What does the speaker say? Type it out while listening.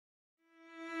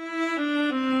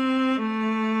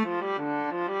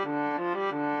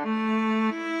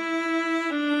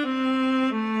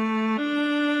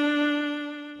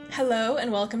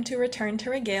and welcome to Return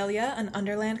to Regalia, an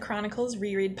Underland Chronicles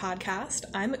reread podcast.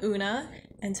 I'm Oona,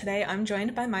 and today I'm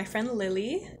joined by my friend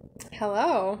Lily.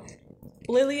 Hello.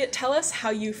 Lily, tell us how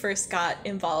you first got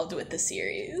involved with the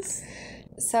series.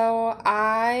 So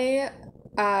I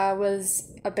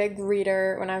was a big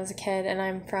reader when I was a kid, and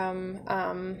I'm from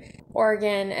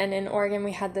Oregon, and in Oregon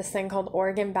we had this thing called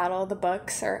Oregon Battle of the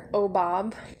Books, or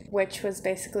OBOB, which was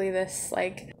basically this,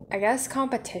 I guess,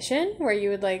 competition where you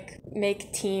would,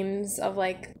 make teams of,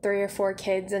 3 or 4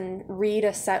 kids and read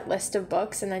a set list of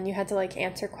books, and then you had to,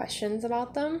 answer questions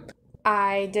about them.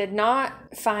 I did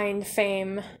not find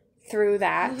fame through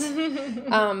that,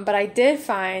 but I did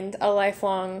find a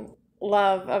lifelong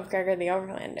love of Gregor the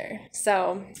Overlander.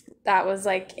 So that was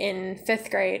in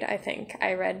 5th grade, I think.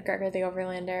 I read Gregor the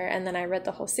Overlander, and then I read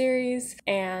the whole series,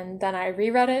 and then I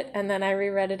reread it, and then I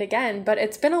reread it again. But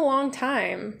it's been a long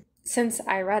time since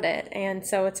I read it, and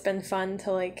so it's been fun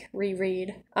to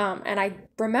reread. And I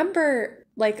remember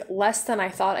less than I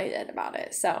thought I did about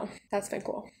it, so that's been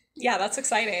cool. Yeah, that's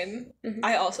exciting. Mm-hmm.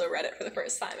 I also read it for the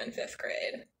first time in 5th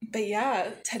grade. But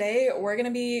yeah, today we're going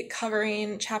to be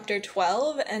covering chapter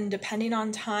 12, and depending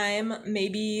on time,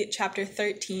 maybe chapter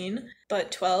 13.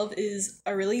 But 12 is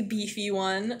a really beefy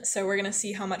one, so we're going to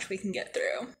see how much we can get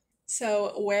through.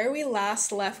 So where we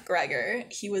last left Gregor,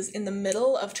 he was in the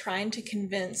middle of trying to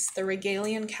convince the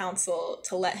Regalian council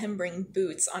to let him bring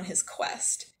boots on his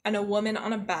quest. And a woman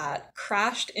on a bat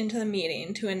crashed into the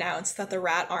meeting to announce that the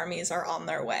rat armies are on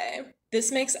their way.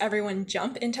 This makes everyone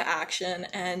jump into action,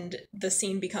 and the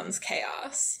scene becomes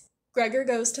chaos. Gregor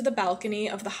goes to the balcony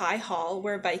of the High Hall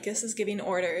where Vicus is giving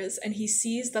orders, and he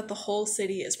sees that the whole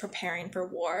city is preparing for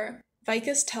war.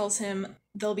 Vicus tells him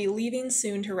they'll be leaving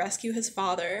soon to rescue his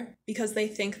father because they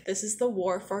think this is the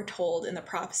war foretold in the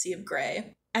prophecy of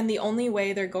Grey. And the only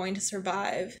way they're going to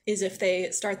survive is if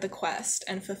they start the quest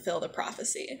and fulfill the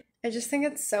prophecy. I just think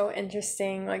it's so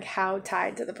interesting, how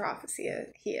tied to the prophecy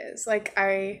he is.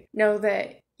 I know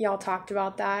that y'all talked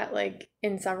about that,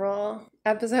 in several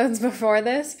episodes before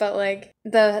this, but,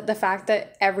 the fact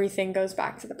that everything goes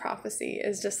back to the prophecy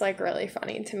is just, really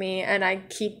funny to me. And I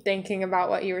keep thinking about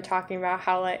what you were talking about,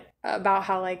 how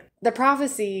the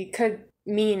prophecy could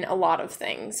mean a lot of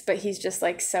things, but he's just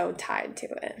so tied to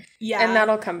it. Yeah. And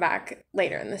that'll come back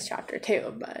later in this chapter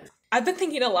too, but I've been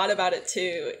thinking a lot about it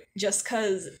too, just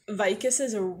because Vicus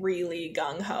is really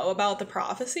gung-ho about the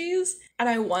prophecies, and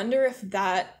I wonder if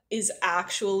that is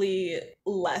actually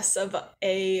less of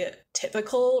a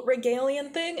typical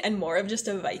Regalian thing and more of just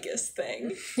a Vicus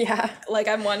thing. Yeah.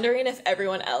 I'm wondering if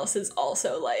everyone else is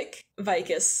also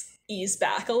Vicus ease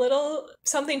back a little.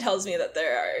 Something tells me that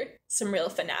there are some real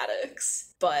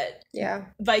fanatics, but yeah,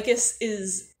 Vicus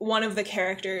is one of the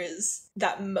characters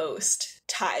that most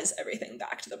ties everything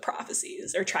back to the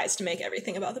prophecies, or tries to make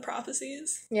everything about the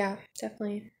prophecies. Yeah,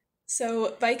 definitely.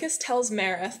 So Vicus tells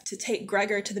Mareth to take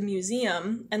Gregor to the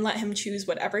museum and let him choose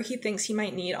whatever he thinks he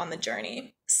might need on the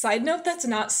journey. Side note that's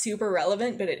not super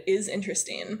relevant, but it is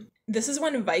interesting. This is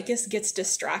when Vicus gets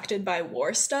distracted by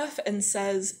war stuff and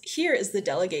says, "Here is the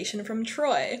delegation from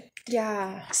Troy."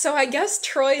 Yeah. So I guess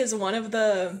Troy is one of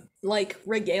the,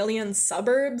 Regalian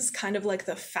suburbs, kind of like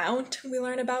the Fount we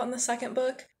learn about in the second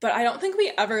book. But I don't think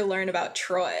we ever learn about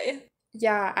Troy.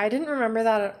 Yeah, I didn't remember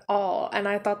that at all. And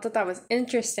I thought that was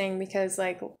interesting because,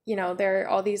 there are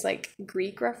all these,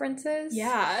 Greek references.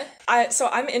 Yeah. So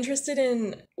I'm interested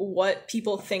in what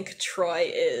people think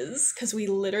Troy is, because we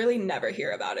literally never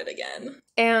hear about it again.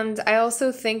 And I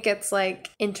also think it's,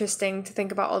 interesting to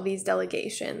think about all these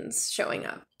delegations showing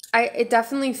up. It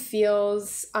definitely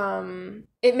feels,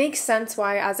 it makes sense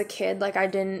why as a kid, I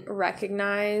didn't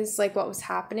recognize, what was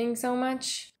happening so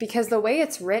much, because the way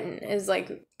it's written is,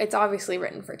 it's obviously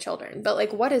written for children,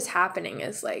 but, what is happening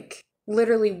is,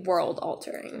 literally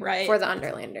world-altering for the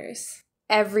Underlanders.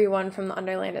 Everyone from the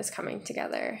Underland is coming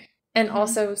together. And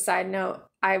also, side note,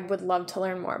 I would love to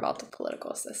learn more about the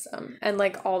political system and,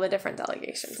 all the different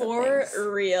delegations. For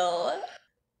real.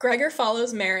 Gregor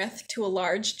follows Mareth to a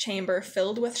large chamber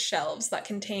filled with shelves that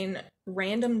contain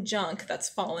random junk that's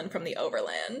fallen from the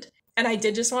Overland. And I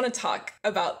did just want to talk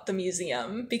about the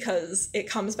museum because it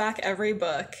comes back every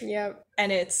book. Yep.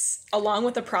 And it's, along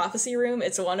with the prophecy room,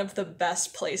 it's one of the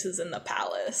best places in the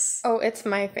palace. Oh, it's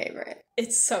my favorite.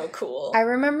 It's so cool. I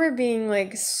remember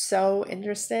being so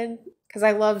interested because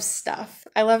I love stuff.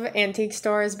 I love antique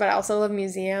stores, but I also love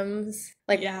museums.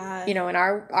 In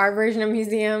our version of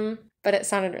museum. But it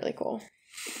sounded really cool.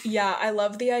 Yeah, I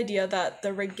love the idea that the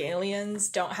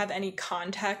Regalians don't have any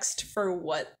context for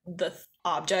what the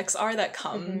objects are that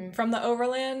come from the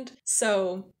Overland.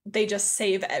 So they just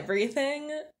save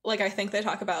everything. I think they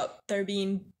talk about there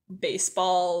being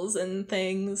baseballs and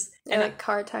things. Yeah, and like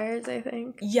car tires, I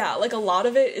think. Yeah, like a lot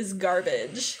of it is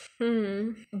garbage.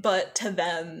 But to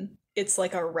them, it's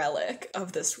like a relic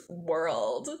of this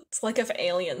world. It's like if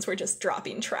aliens were just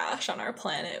dropping trash on our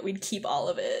planet, we'd keep all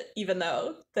of it, even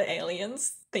though the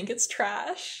aliens think it's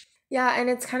trash. Yeah, and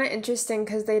it's kind of interesting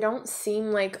because they don't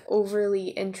seem like overly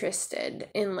interested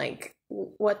in like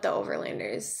what the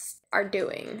Overlanders are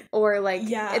doing, or like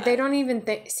they don't even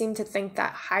seem to think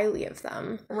that highly of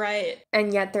them, right?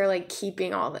 And yet they're like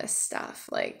keeping all this stuff.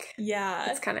 Like, yeah,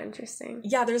 it's kind of interesting.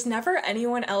 Yeah, there's never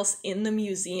anyone else in the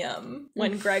museum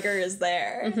when Gregor is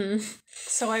there.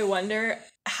 So I wonder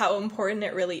how important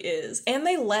it really is. And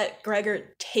they let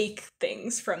Gregor take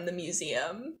things from the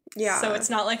museum. Yeah, so it's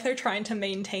not like they're trying to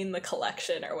maintain the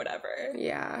collection or whatever.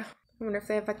 Yeah, I wonder if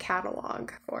they have a catalog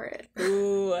for it.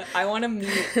 Ooh, I want to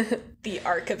meet the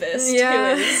archivist who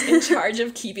is in charge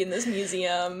of keeping this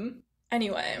museum.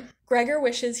 Anyway, Gregor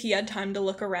wishes he had time to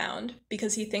look around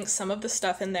because he thinks some of the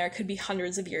stuff in there could be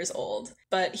hundreds of years old,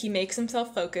 but he makes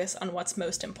himself focus on what's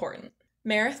most important.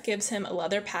 Meredith gives him a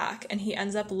leather pack, and he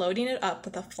ends up loading it up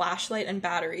with a flashlight and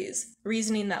batteries,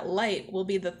 reasoning that light will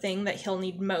be the thing that he'll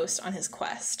need most on his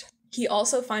quest. He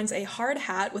also finds a hard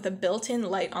hat with a built-in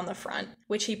light on the front,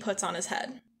 which he puts on his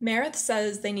head. Meredith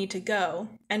says they need to go,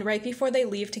 and right before they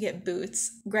leave to get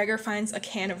boots, Gregor finds a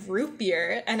can of root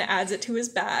beer and adds it to his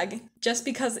bag, just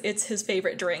because it's his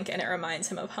favorite drink and it reminds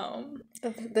him of home.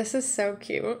 This is so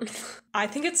cute. I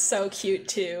think it's so cute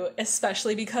too,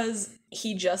 especially because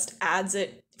he just adds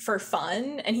it for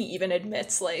fun, and he even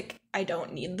admits, like, I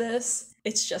don't need this,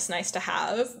 it's just nice to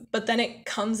have, but then it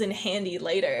comes in handy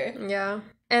later. Yeah.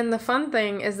 And the fun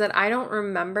thing is that I don't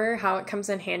remember how it comes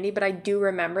in handy, but I do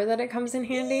remember that it comes in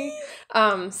handy.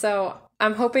 So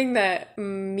I'm hoping that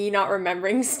me not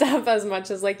remembering stuff as much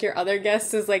as like your other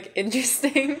guest is like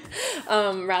interesting,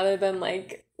 rather than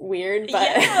like weird. But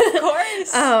yeah, of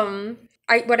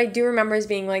course. What I do remember is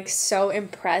being like so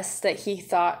impressed that he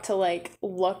thought to like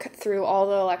look through all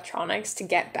the electronics to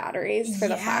get batteries for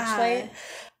the flashlight.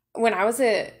 When I was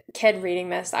a kid reading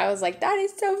this, I was like, that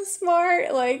is so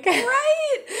smart. Like,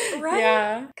 right.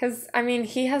 Yeah. Because, I mean,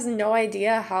 he has no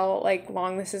idea how, like,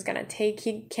 long this is going to take.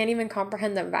 He can't even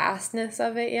comprehend the vastness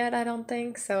of it yet, I don't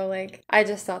think. So, like, I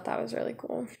just thought that was really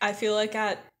cool. I feel like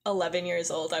at 11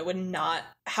 years old, I would not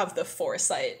have the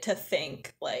foresight to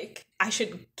think, like, I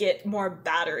should get more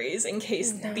batteries in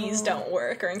case these don't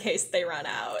work or in case they run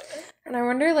out. And I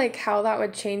wonder, like, how that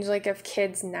would change, like, if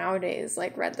kids nowadays,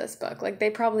 like, read this book. Like, they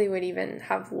probably would even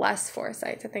have less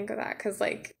foresight to think of that because,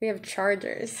 like, we have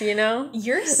chargers, you know?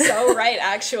 You're so right,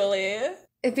 actually.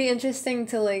 It'd be interesting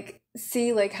to, like,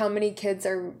 see, like, how many kids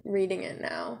are reading it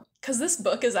now. Because this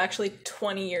book is actually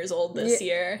 20 years old this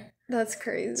year. That's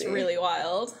crazy. It's really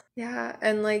wild. Yeah,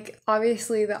 and, like,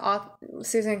 obviously the author,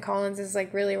 Suzanne Collins is,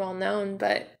 like, really well known,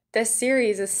 but this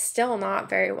series is still not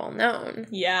very well known.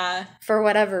 Yeah. For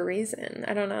whatever reason.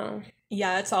 I don't know.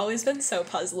 Yeah, it's always been so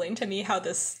puzzling to me how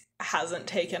this hasn't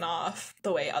taken off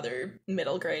the way other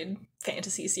middle grade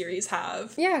fantasy series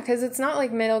have. Yeah, because it's not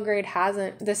like middle grade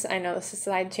hasn't... I know this is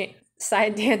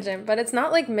side tangent, but it's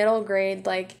not like middle grade,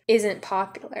 like, isn't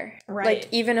popular. Right. Like,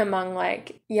 even among,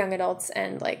 like, young adults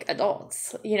and, like,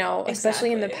 adults, you know,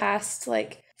 especially in the past,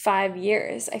 like, 5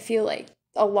 years. I feel like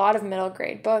a lot of middle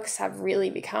grade books have really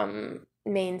become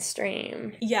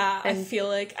mainstream. Yeah, I feel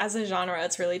like as a genre,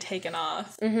 it's really taken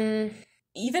off. Mm-hmm.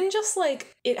 Even just,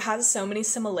 like, it has so many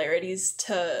similarities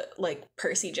to, like,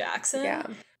 Percy Jackson. Yeah.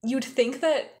 You'd think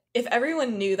that if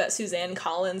everyone knew that Suzanne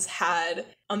Collins had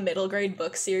a middle grade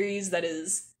book series that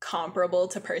is comparable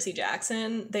to Percy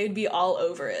Jackson, they'd be all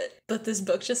over it. But this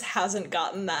book just hasn't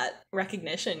gotten that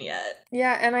recognition yet.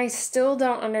 Yeah, and I still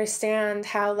don't understand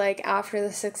how, like, after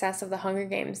the success of The Hunger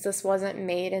Games, this wasn't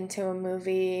made into a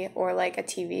movie or, like, a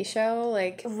TV show.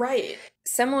 Like, right.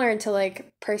 Similar to,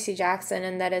 like, Percy Jackson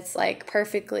in that it's, like,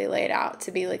 perfectly laid out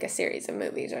to be, like, a series of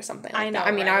movies or something like that.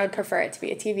 I mean, right? I would prefer it to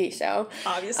be a TV show.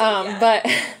 Obviously, yeah. But...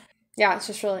 yeah, it's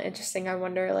just really interesting. I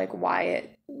wonder, like, why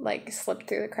it, like, slipped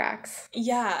through the cracks.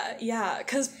 Yeah,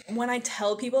 because when I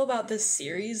tell people about this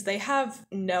series, they have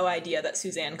no idea that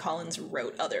Suzanne Collins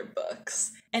wrote other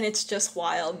books. And it's just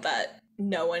wild that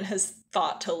no one has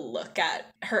thought to look at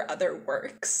her other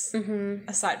works,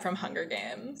 aside from Hunger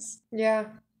Games. Yeah.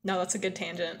 No, that's a good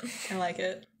tangent. I like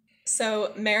it.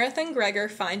 So, Meredith and Gregor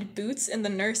find Boots in the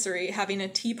nursery having a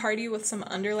tea party with some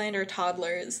Underlander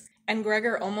toddlers, and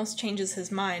Gregor almost changes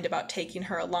his mind about taking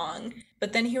her along,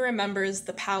 but then he remembers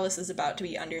the palace is about to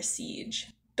be under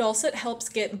siege. Dulcet helps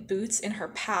get Boots in her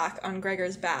pack on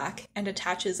Gregor's back and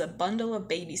attaches a bundle of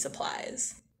baby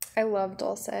supplies. I love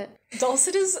Dulcet.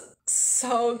 Dulcet is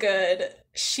So good.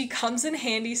 She comes in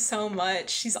handy so much.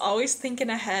 She's always thinking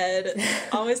ahead,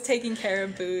 always taking care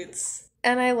of Boots.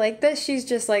 And I like that she's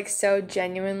just, like, so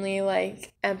genuinely,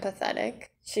 like, empathetic.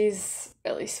 She's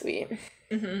really sweet.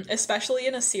 Especially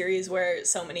in a series where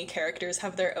so many characters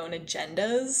have their own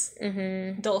agendas.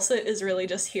 Dulcet is really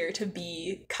just here to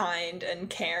be kind and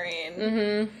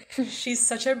caring. She's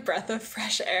such a breath of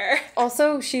fresh air.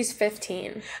 Also, she's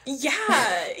 15. Yeah.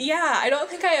 I don't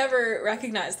think I ever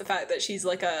recognized the fact that she's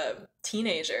like a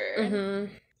teenager.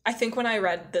 I think when I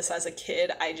read this as a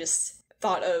kid, I just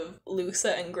thought of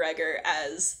Lusa and Gregor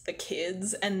as the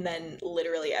kids, and then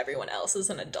literally everyone else is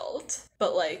an adult.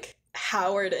 But, like,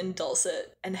 Howard and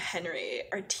Dulcet and Henry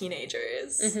are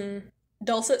teenagers.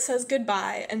 Dulcet says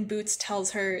goodbye, and Boots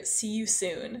tells her, "See you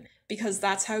soon," because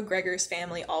that's how Gregor's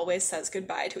family always says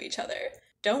goodbye to each other.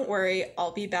 "Don't worry,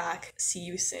 I'll be back. See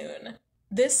you soon."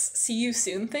 This "see you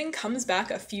soon" thing comes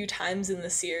back a few times in the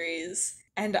series,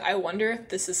 and I wonder if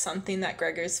this is something that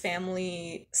Gregor's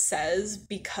family says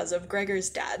because of Gregor's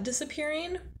dad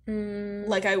disappearing.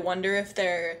 Like, I wonder if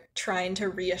they're trying to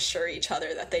reassure each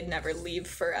other that they'd never leave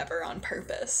forever on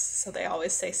purpose, so they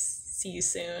always say, "See you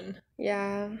soon."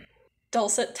 Yeah.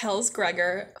 Dulcet tells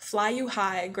Gregor, "Fly you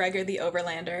high, Gregor the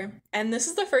Overlander." And this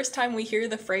is the first time we hear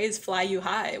the phrase "fly you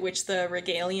high," which the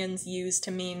Regalians use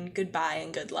to mean goodbye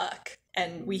and good luck.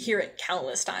 And we hear it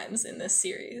countless times in this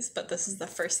series, but this is the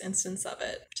first instance of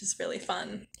it, which is really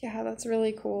fun. Yeah, that's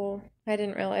really cool. I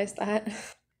didn't realize that.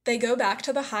 They go back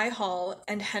to the High Hall,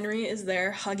 and Henry is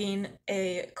there hugging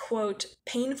a, quote,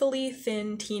 painfully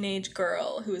thin teenage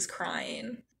girl who is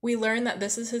crying. We learn that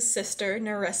this is his sister,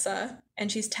 Nerissa,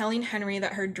 and she's telling Henry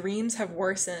that her dreams have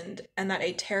worsened and that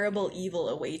a terrible evil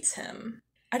awaits him.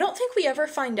 I don't think we ever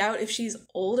find out if she's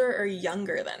older or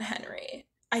younger than Henry.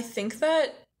 I think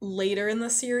that later in the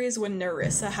series, when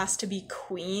Nerissa has to be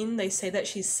queen, they say that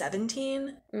she's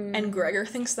 17, and Gregor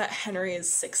thinks that Henry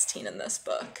is 16 in this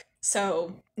book.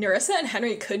 So Nerissa and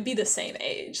Henry could be the same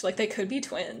age. Like, they could be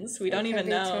twins. We don't even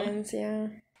know. Twins, yeah.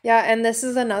 Yeah, and this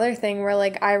is another thing where,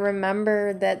 like, I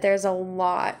remember that there's a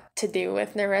lot to do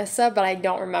with Nerissa, but I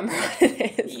don't remember what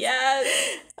it is.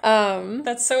 Yes.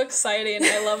 That's so exciting.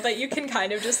 I love that you can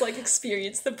kind of just, like,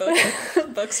 experience the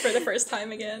books for the first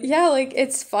time again. Yeah, like,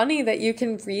 it's funny that you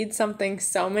can read something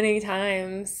so many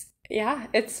times. Yeah,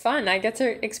 it's fun. I get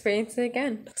to experience it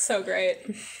again. So great.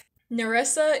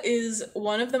 Nerissa is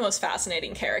one of the most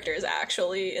fascinating characters,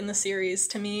 actually, in the series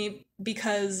to me,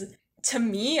 because to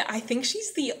me, I think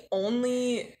she's the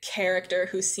only character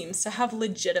who seems to have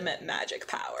legitimate magic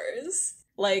powers.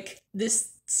 Like,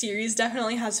 this series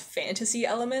definitely has fantasy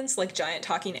elements, like giant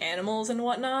talking animals and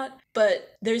whatnot,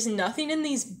 but there's nothing in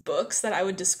these books that I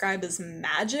would describe as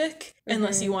magic,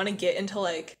 unless you want to get into,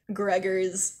 like,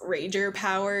 Gregor's rager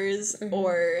powers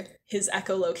or his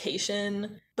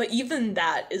echolocation. But even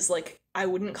that is, like, I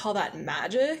wouldn't call that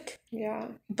magic. Yeah.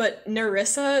 But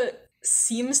Nerissa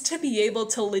seems to be able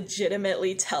to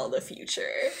legitimately tell the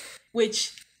future,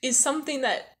 which is something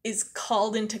that is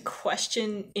called into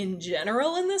question in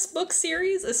general in this book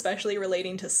series, especially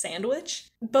relating to Sandwich.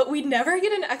 But we never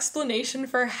get an explanation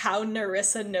for how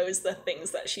Nerissa knows the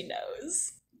things that she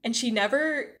knows. And she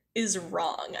never is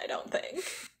wrong, I don't think.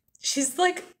 She's,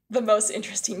 like, the most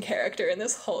interesting character in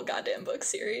this whole goddamn book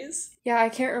series. Yeah, I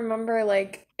can't remember,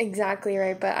 like, exactly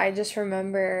right, but I just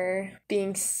remember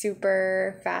being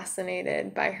super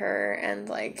fascinated by her, and,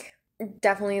 like,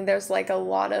 definitely there's, like, a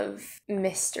lot of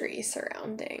mystery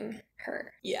surrounding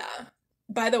her. Yeah.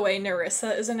 By the way,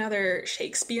 Nerissa is another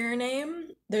Shakespeare name.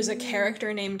 There's a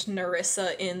character named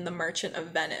Nerissa in The Merchant of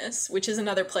Venice, which is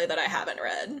another play that I haven't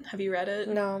read. Have you read it?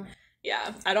 No.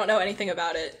 Yeah, I don't know anything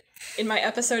about it. In my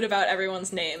episode about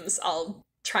everyone's names, I'll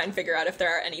try and figure out if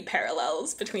there are any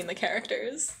parallels between the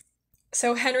characters.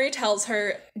 So Henry tells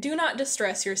her, "Do not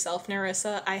distress yourself,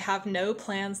 Nerissa. I have no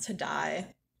plans to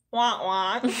die." Wah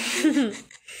wah.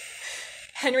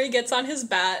 Henry gets on his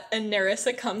bat, and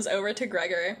Nerissa comes over to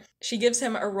Gregor. She gives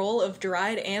him a roll of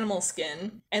dried animal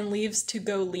skin and leaves to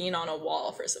go lean on a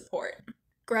wall for support.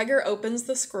 Gregor opens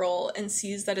the scroll and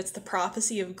sees that it's the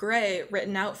prophecy of Grey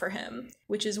written out for him,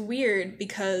 which is weird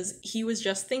because he was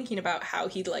just thinking about how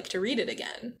he'd like to read it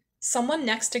again. Someone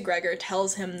next to Gregor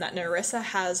tells him that Nerissa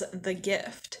has the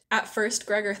gift. At first,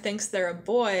 Gregor thinks they're a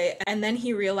boy, and then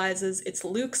he realizes it's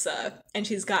Luxa, and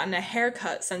she's gotten a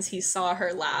haircut since he saw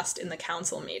her last in the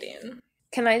council meeting.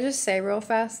 Can I just say real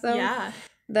fast, though? Yeah.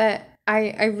 That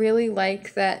I really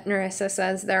like that Nerissa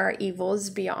says there are evils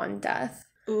beyond death.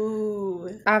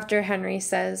 Ooh. After Henry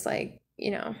says, like,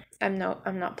 you know, I'm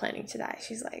not planning to die.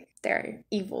 She's like, there are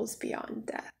evils beyond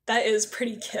death. That is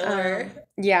pretty killer.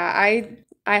 Yeah, I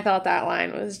I thought that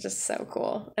line was just so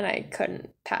cool, and I couldn't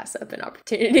pass up an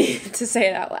opportunity to say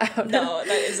it out loud. No,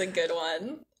 that is a good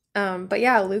one. But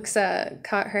yeah, Luxa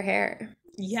cut her hair.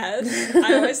 Yes.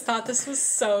 I always thought this was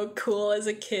so cool as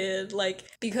a kid, like,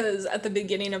 because at the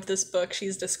beginning of this book,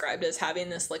 she's described as having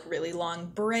this, like, really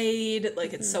long braid,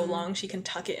 like, it's so long she can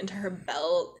tuck it into her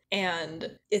belt,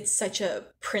 and it's such a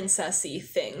princessy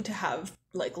thing to have,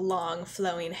 like, long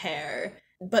flowing hair.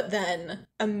 But then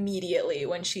immediately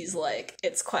when she's like,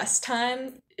 it's quest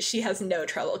time, she has no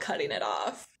trouble cutting it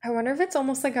off. I wonder if it's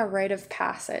almost like a rite of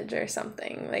passage or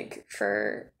something, like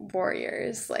for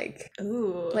warriors, like,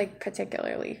 ooh, like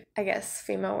particularly, I guess,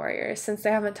 female warriors, since they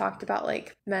haven't talked about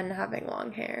like men having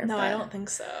long hair. No, I don't think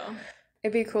so.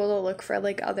 It'd be cool to look for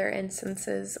like other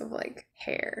instances of like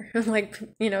hair, like,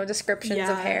 you know, descriptions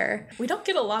of hair. We don't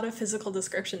get a lot of physical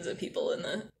descriptions of people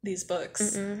in these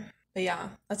books. Mm-mm. But yeah,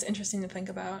 that's interesting to think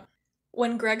about.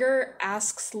 When Gregor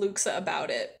asks Luxa about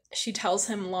it, she tells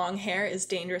him long hair is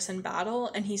dangerous in battle,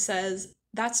 and he says,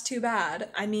 that's too bad.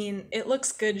 I mean, it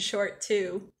looks good short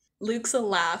too. Luxa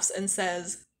laughs and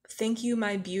says, think you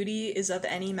my beauty is of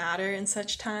any matter in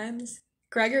such times?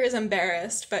 Gregor is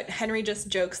embarrassed, but Henry just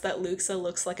jokes that Luxa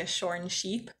looks like a shorn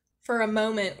sheep. For a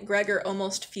moment, Gregor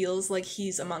almost feels like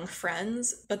he's among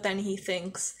friends, but then he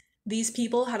thinks, these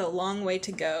people had a long way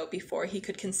to go before he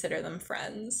could consider them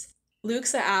friends.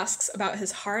 Luxa asks about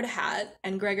his hard hat,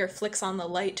 and Gregor flicks on the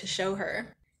light to show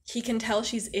her. He can tell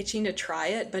she's itching to try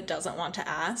it, but doesn't want to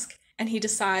ask, and he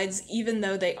decides even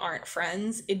though they aren't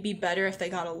friends, it'd be better if they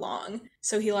got along,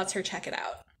 so he lets her check it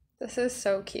out. This is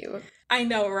so cute. I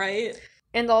know, right?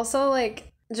 And also,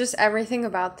 like, just everything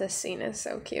about this scene is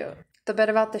so cute. The bit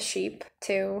about the sheep,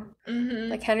 too.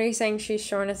 Mm-hmm. Like, Henry saying she's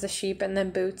shorn as a sheep, and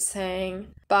then Boots saying,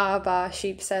 ba, ba,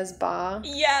 sheep says ba.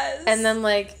 Yes! And then,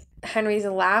 like, Henry's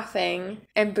laughing,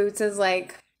 and Boots is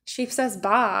like, sheep says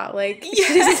ba. Like, yes!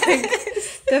 she's,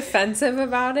 like, defensive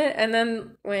about it. And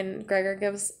then when Gregor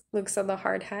gives Luxa the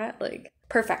hard hat, like,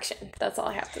 perfection. That's all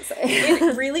I have to say.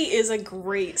 It really is a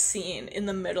great scene in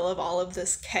the middle of all of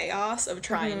this chaos of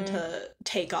trying to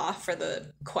take off for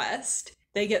the quest.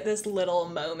 They get this little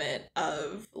moment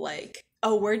of like,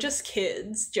 oh, we're just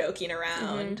kids joking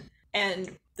around.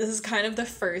 And this is kind of the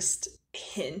first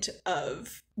hint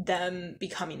of them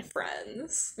becoming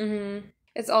friends.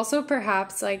 It's also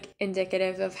perhaps like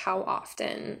indicative of how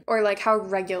often or like how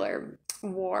regular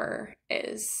war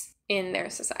is in their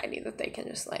society, that they can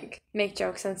just like make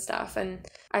jokes and stuff. And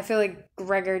I feel like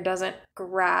Gregor doesn't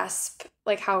grasp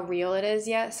like how real it is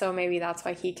yet, so maybe that's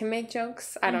why he can make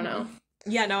jokes. I don't know.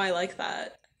 Yeah, no, I like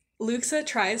that. Luxa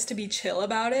tries to be chill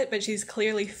about it, but she's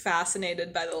clearly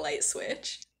fascinated by the light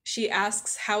switch. She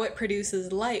asks how it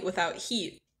produces light without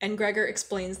heat, and Gregor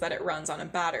explains that it runs on a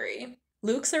battery.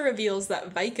 Luxa reveals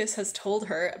that Vicus has told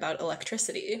her about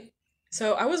electricity.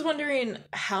 So I was wondering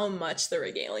how much the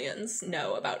Regalians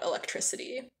know about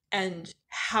electricity, and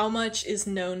how much is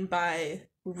known by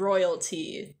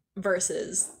royalty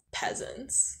versus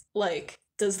peasants. Like,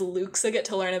 does Luxa get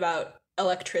to learn about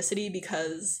electricity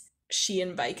because she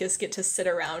and Vicus get to sit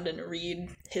around and read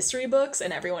history books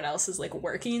and everyone else is like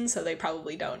working, so they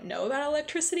probably don't know about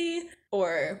electricity?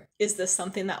 Or is this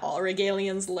something that all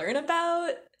Regalians learn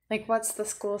about? Like, what's the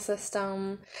school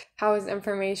system? How is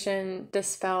information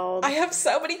dispelled? I have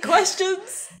so many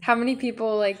questions. How many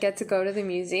people like get to go to the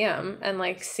museum and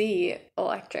like see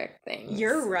electric things?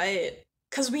 You're right.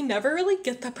 Because we never really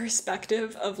get the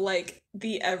perspective of, like,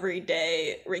 the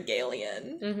everyday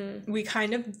Regalian. We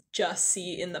kind of just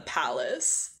see in the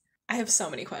palace. I have so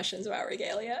many questions about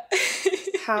Regalia.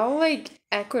 How, like,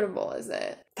 equitable is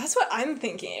it? That's what I'm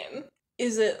thinking.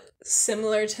 Is it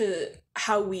similar to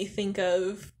how we think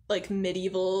of, like,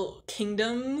 medieval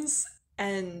kingdoms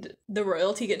and the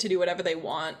royalty get to do whatever they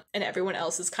want and everyone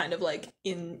else is kind of, like,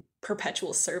 in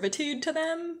perpetual servitude to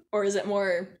them? Or is it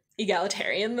more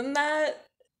egalitarian than that?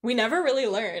 We never really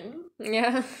learn.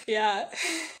 Yeah. Yeah.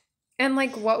 And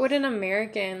like, what would an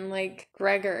American like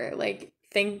Gregor like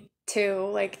think too?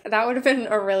 Like, that would have been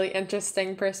a really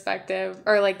interesting perspective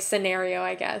or like scenario,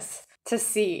 I guess, to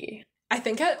see. I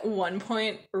think at one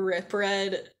point Rip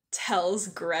Red tells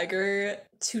Gregor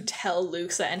to tell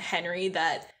Luxa and Henry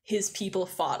that his people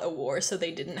fought a war so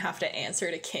they didn't have to answer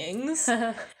to kings.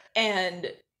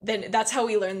 And then that's how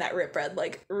we learn that Rip Red,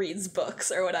 like, reads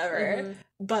books or whatever.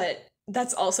 But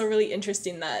that's also really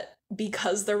interesting that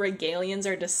because the Regalians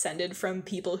are descended from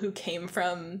people who came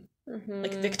from,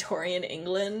 like, Victorian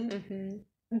England,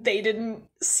 they didn't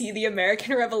see the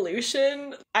American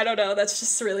Revolution. I don't know, that's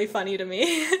just really funny to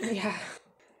me. Yeah.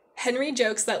 Henry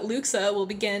jokes that Luxa will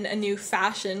begin a new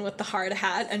fashion with the hard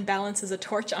hat and balances a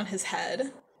torch on his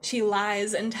head. She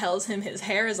lies and tells him his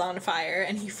hair is on fire,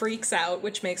 and he freaks out,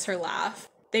 which makes her laugh.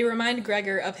 They remind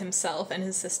Gregor of himself and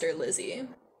his sister Lizzie.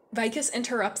 Vicus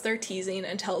interrupts their teasing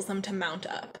and tells them to mount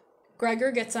up.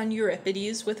 Gregor gets on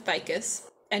Euripides with Vicus,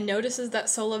 and notices that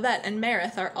Solivet and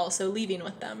Marith are also leaving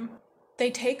with them. They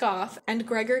take off, and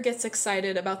Gregor gets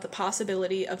excited about the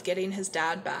possibility of getting his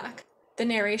dad back. The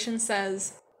narration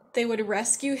says, they would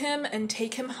rescue him and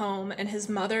take him home, and his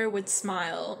mother would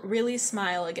smile, really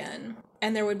smile again.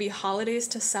 And there would be holidays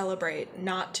to celebrate,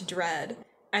 not to dread,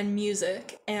 and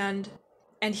music, and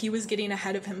he was getting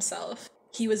ahead of himself.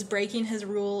 He was breaking his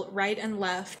rule right and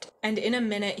left, and in a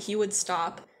minute he would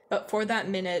stop, but for that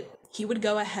minute, he would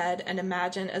go ahead and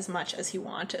imagine as much as he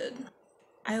wanted.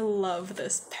 I love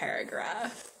this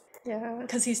paragraph. Yeah.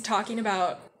 Because he's talking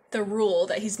about the rule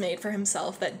that he's made for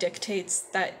himself that dictates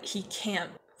that he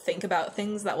can't think about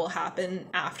things that will happen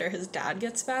after his dad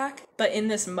gets back. But in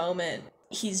this moment,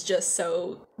 he's just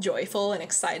so joyful and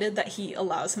excited that he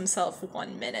allows himself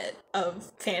 1 minute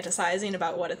of fantasizing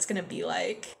about what it's going to be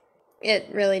like. It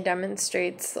really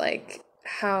demonstrates, like,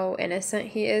 how innocent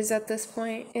he is at this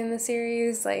point in the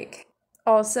series. Like,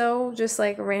 also, just,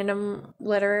 like, random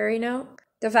literary note.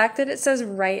 The fact that it says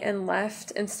right and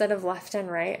left instead of left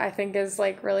and right, I think is,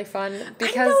 like, really fun.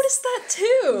 Because I noticed that,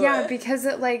 too! Yeah, because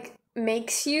it, like,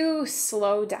 makes you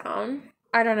slow down.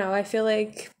 I don't know, I feel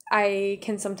like I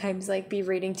can sometimes, like, be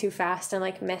reading too fast and,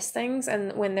 like, miss things,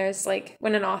 and when there's, like,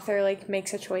 when an author, like,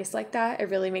 makes a choice like that, it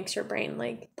really makes your brain,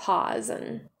 like, pause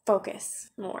and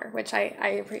focus more, which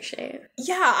I appreciate.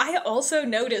 Yeah, I also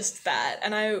noticed that,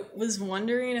 and I was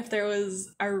wondering if there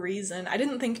was a reason. I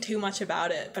didn't think too much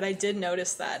about it, but I did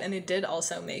notice that, and it did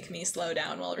also make me slow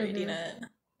down while reading it.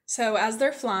 So as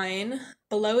they're flying,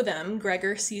 below them,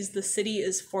 Gregor sees the city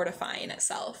is fortifying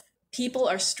itself. People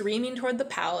are streaming toward the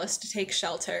palace to take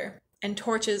shelter, and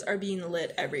torches are being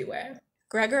lit everywhere.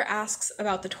 Gregor asks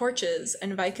about the torches,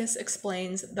 and Vicus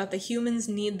explains that the humans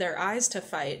need their eyes to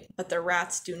fight, but the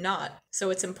rats do not, so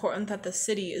it's important that the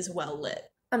city is well lit.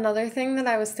 Another thing that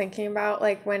I was thinking about,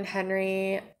 like, when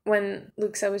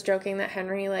Luxa was joking that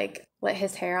Henry, like, lit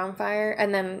his hair on fire,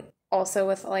 and then also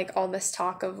with, like, all this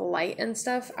talk of light and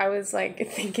stuff, I was, like,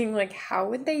 thinking, like, how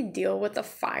would they deal with the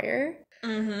fire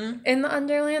in the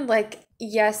Underland? Like,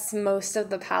 yes, most of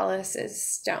the palace is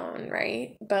stone,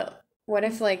 right? But what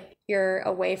if, like, you're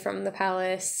away from the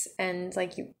palace and,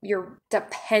 like, you're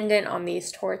dependent on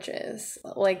these torches?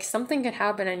 Like, something could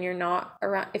happen and you're not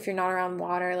around, if you're not around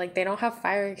water, like, they don't have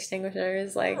fire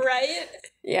extinguishers, like... Right?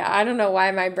 Yeah, I don't know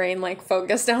why my brain, like,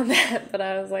 focused on that, but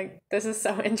I was like, this is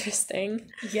so interesting.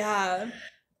 Yeah.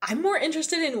 I'm more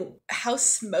interested in how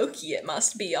smoky it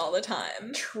must be all the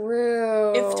time.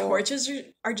 True. If torches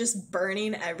are just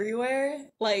burning everywhere,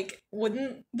 like,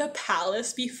 wouldn't the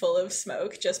palace be full of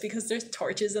smoke just because there's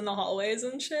torches in the hallways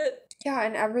and shit? Yeah,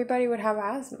 and everybody would have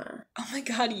asthma. Oh my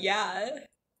god, yeah.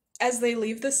 As they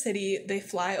leave the city, they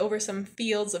fly over some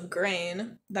fields of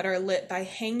grain that are lit by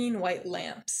hanging white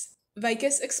lamps.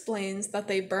 Vicus explains that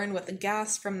they burn with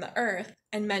gas from the earth,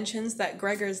 and mentions that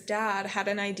Gregor's dad had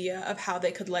an idea of how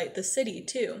they could light the city,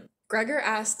 too. Gregor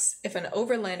asks if an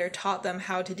overlander taught them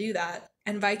how to do that,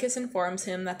 and Vicus informs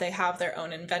him that they have their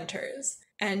own inventors,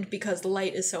 and because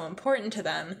light is so important to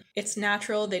them, it's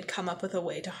natural they'd come up with a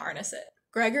way to harness it.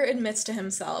 Gregor admits to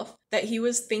himself that he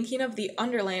was thinking of the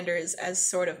Underlanders as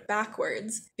sort of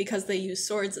backwards, because they use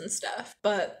swords and stuff,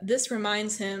 but this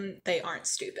reminds him they aren't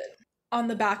stupid. On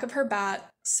the back of her bat,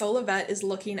 Solivet is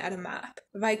looking at a map.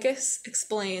 Vicus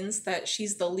explains that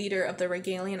she's the leader of the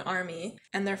Regalian army,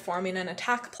 and they're forming an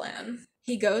attack plan.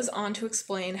 He goes on to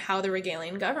explain how the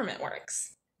Regalian government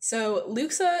works. So,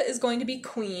 Luxa is going to be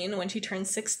queen when she turns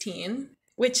 16,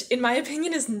 which, in my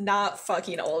opinion, is not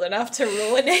fucking old enough to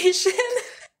rule a nation.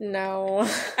 No.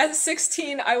 At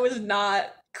 16, I was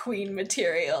not queen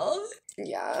material.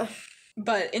 Yeah.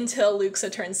 But until Luxa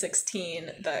turns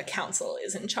 16, the council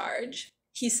is in charge.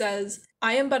 He says,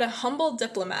 I am but a humble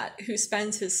diplomat who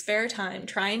spends his spare time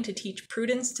trying to teach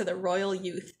prudence to the royal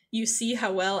youth. You see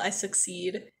how well I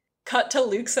succeed. Cut to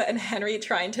Luxa and Henry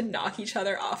trying to knock each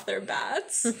other off their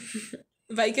bats.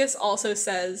 Vicus also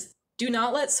says, do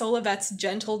not let Solivet's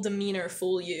gentle demeanor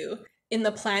fool you. In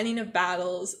the planning of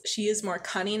battles, she is more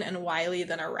cunning and wily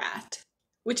than a rat.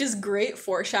 Which is great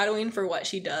foreshadowing for what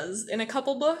she does in a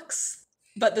couple books.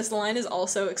 But this line is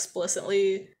also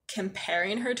explicitly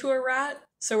comparing her to a rat,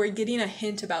 so we're getting a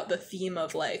hint about the theme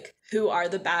of, like, who are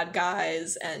the bad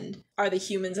guys, and are the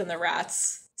humans and the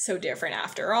rats so different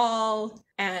after all?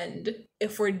 And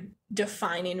if we're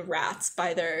defining rats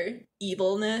by their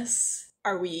evilness,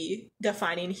 are we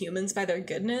defining humans by their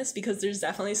goodness? Because there's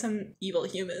definitely some evil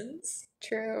humans.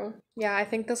 True. Yeah, I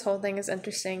think this whole thing is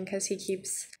interesting because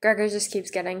Gregor just keeps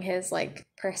getting his, like,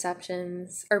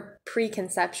 perceptions or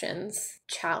preconceptions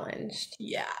challenged.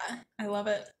 Yeah, I love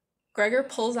it. Gregor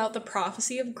pulls out the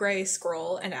Prophecy of Grey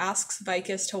scroll and asks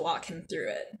Vicus to walk him through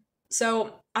it.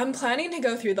 So, I'm planning to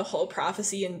go through the whole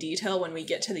prophecy in detail when we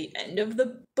get to the end of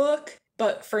the book,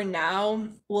 but for now,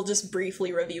 we'll just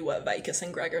briefly review what Vicus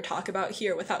and Gregor talk about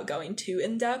here without going too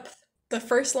in-depth. The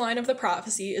first line of the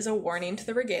prophecy is a warning to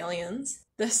the Regalians.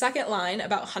 The second line,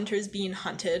 about hunters being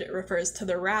hunted, refers to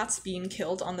the rats being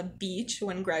killed on the beach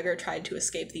when Gregor tried to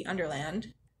escape the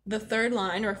Underland. The third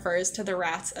line refers to the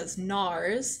rats as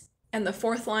gnars, and the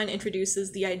fourth line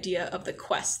introduces the idea of the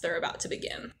quest they're about to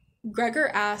begin. Gregor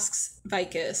asks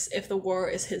Vicus if the war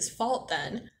is his fault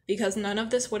then, because none of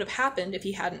this would have happened if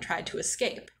he hadn't tried to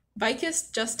escape.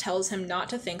 Vicus just tells him not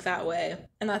to think that way,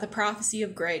 and that the Prophecy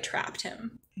of Grey trapped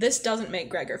him. This doesn't make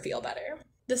Gregor feel better.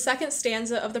 The second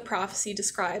stanza of the prophecy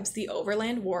describes the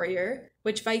Overland warrior,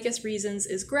 which Vicus reasons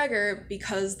is Gregor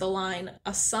because the line,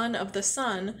 "a son of the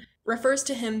sun," refers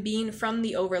to him being from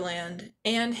the Overland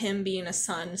and him being a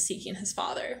son seeking his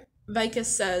father.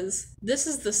 Vicus says, "This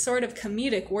is the sort of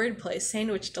comedic wordplay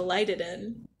Sandwich delighted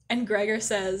in." And Gregor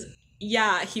says,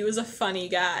 "Yeah, he was a funny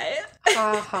guy."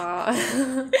 Ha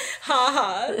ha. Ha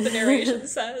ha, the narration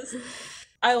says.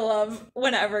 I love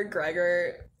whenever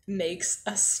Gregor makes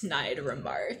a snide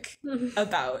remark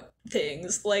about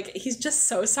things. Like, he's just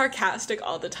so sarcastic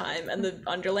all the time, and the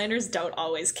Underlanders don't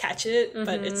always catch it,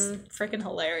 but it's freaking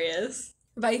hilarious.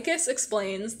 Vicus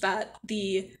explains that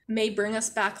the "may bring us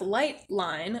back light"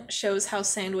 line shows how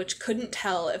Sandwich couldn't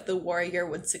tell if the warrior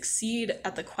would succeed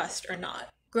at the quest or not.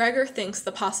 Gregor thinks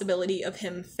the possibility of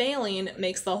him failing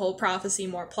makes the whole prophecy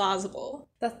more plausible.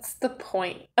 That's the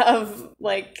point of,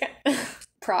 like,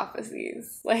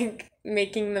 prophecies. Like,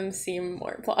 making them seem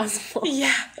more plausible.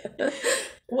 Yeah.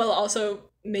 While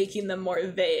also making them more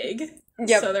vague.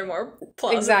 Yep. So they're more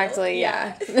plausible. Exactly,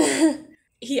 yeah.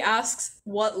 He asks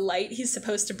what light he's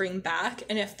supposed to bring back,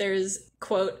 and if there's,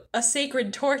 quote, "a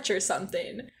sacred torch" or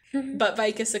something. But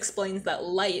Vicus explains that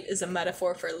light is a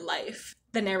metaphor for life.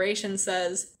 The narration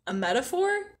says, "A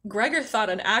metaphor? Gregor thought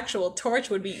an actual torch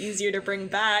would be easier to bring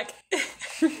back."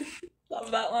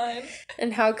 Love that line.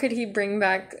 And how could he bring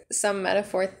back some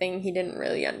metaphor thing he didn't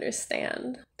really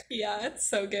understand? Yeah, it's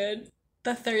so good.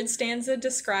 The third stanza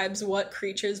describes what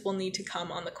creatures will need to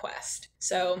come on the quest.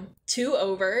 So, 2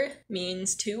 over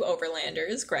means 2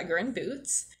 overlanders, Gregor and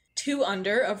Boots. 2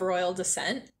 under of royal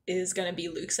descent is going to be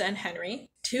Luxa and Henry.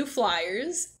 2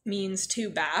 flyers means 2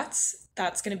 bats.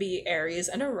 That's going to be Ares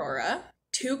and Aurora.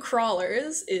 2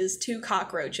 crawlers is 2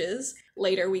 cockroaches.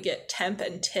 Later we get Temp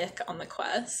and Tick on the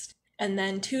quest. And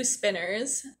then 2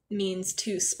 spinners means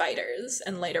 2 spiders.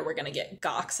 And later we're going to get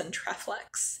Gox and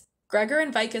Treflex. Gregor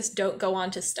and Vicus don't go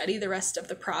on to study the rest of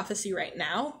the prophecy right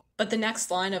now, but the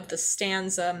next line of the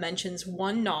stanza mentions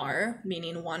 1 gnar,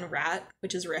 meaning 1 rat,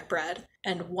 which is Ripred,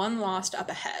 and 1 lost up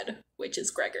ahead, which is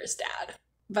Gregor's dad.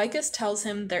 Vicus tells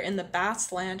him they're in the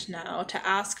Bats' land now to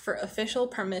ask for official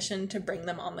permission to bring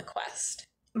them on the quest.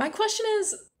 My question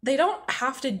is, they don't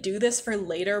have to do this for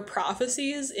later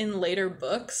prophecies in later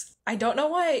books. I don't know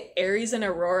why Ares and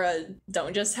Aurora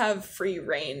don't just have free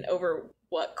reign over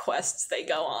what quests they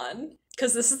go on.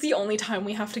 Because this is the only time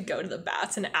we have to go to the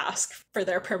Bats and ask for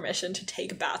their permission to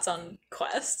take Bats on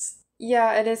quests.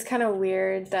 Yeah, it is kind of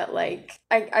weird that, like,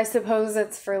 I suppose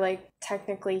it's for, like,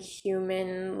 technically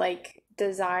human, like,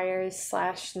 desires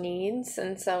 / needs,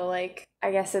 and so, like,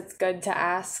 I guess it's good to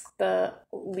ask the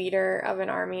leader of an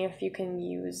army if you can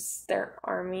use their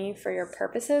army for your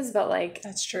purposes, but, like...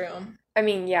 That's true. I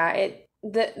mean, yeah,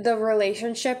 the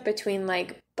relationship between,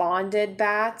 like, bonded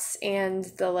bats and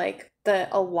the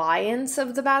alliance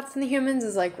of the bats and the humans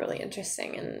is, like, really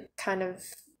interesting and kind of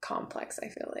complex, I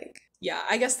feel like. Yeah,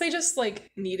 I guess they just, like,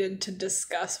 needed to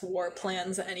discuss war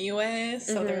plans anyway,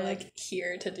 so they're, like,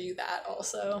 here to do that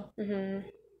also.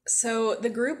 So the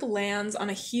group lands on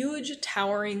a huge,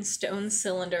 towering stone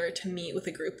cylinder to meet with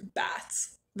a group of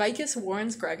bats. Vicus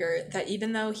warns Gregor that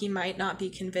even though he might not be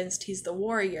convinced he's the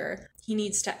warrior, he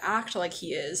needs to act like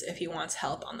he is if he wants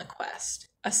help on the quest.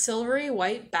 A silvery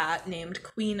white bat named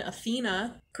Queen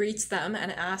Athena greets them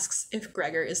and asks if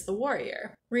Gregor is the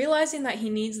warrior. Realizing that he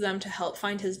needs them to help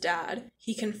find his dad,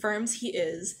 he confirms he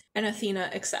is, and Athena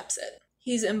accepts it.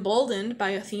 He's emboldened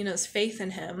by Athena's faith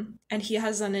in him, and he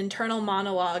has an internal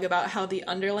monologue about how the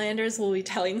Underlanders will be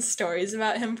telling stories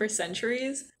about him for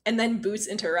centuries, and then Boots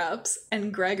interrupts,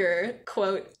 and Gregor,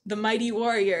 quote, "the mighty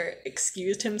warrior,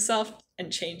 excused himself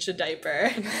and changed a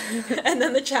diaper." And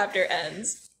then the chapter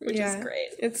ends, which is great.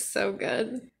 It's so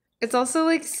good. It's also,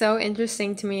 like, so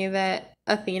interesting to me that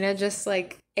Athena just,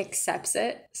 like, accepts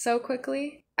it so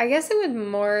quickly. I guess it would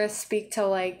more speak to,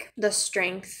 like, the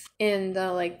strength in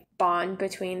the, like, bond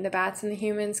between the bats and the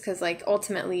humans, because, like,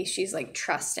 ultimately she's, like,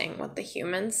 trusting what the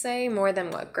humans say more than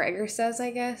what Gregor says,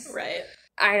 I guess. Right.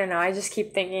 I don't know. I just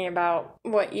keep thinking about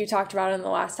what you talked about in the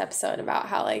last episode about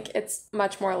how, like, it's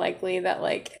much more likely that,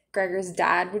 like, Gregor's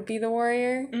dad would be the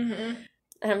warrior. Mm-hmm.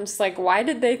 And I'm just like, why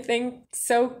did they think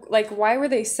so, like, why were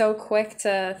they so quick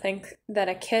to think that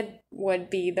a kid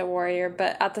would be the warrior?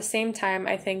 But at the same time,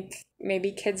 I think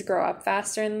maybe kids grow up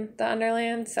faster in the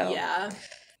Underland, so. Yeah.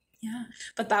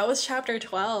 But that was chapter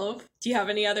 12. Do you have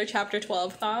any other chapter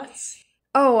 12 thoughts?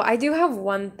 Oh, I do have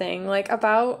one thing, like,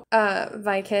 about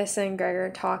Vicus and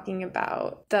Gregor talking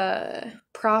about the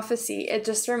prophecy. It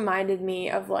just reminded me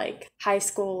of, like, high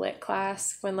school lit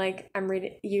class when, like,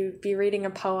 you'd be reading a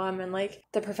poem and, like,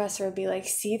 the professor would be like,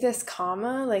 see this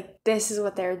comma? Like, this is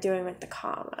what they're doing with the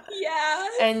comma. Yeah.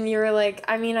 And you were like,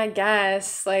 I mean, I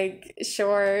guess, like,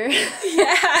 sure.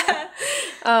 Yeah.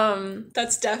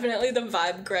 That's definitely the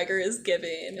vibe Gregor is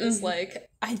giving. Is like,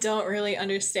 I don't really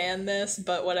understand this,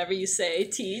 but whatever you say,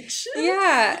 teach.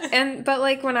 Yeah. But,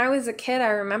 like, when I was a kid, I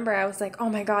remember I was like, oh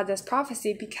my god, this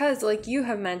prophecy, because, like, you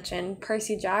have mentioned,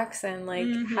 Percy Jackson, like,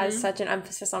 has such an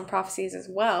emphasis on prophecies as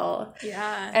well.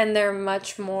 Yeah. And they're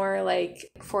much more,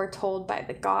 like, foretold by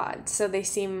the gods, so they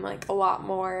seem, like, a lot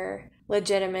more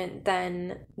legitimate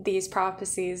than these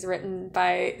prophecies written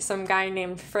by some guy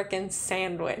named frickin'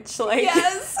 Sandwich. Like,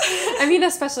 yes. I mean,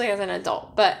 especially as an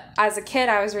adult, but as a kid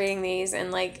I was reading these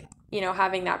and, like, you know,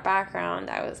 having that background,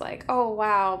 I was like, oh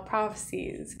wow,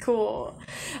 prophecies, cool.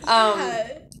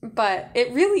 Yeah. But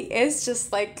it really is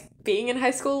just like being in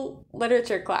high school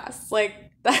literature class, like,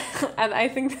 and I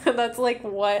think that's, like,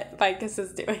 what Vicus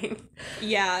is doing.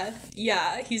 Yeah,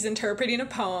 he's interpreting a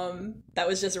poem that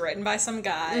was just written by some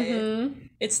guy.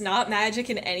 It's not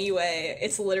magic in any way.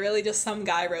 It's literally just some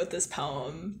guy wrote this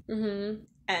poem,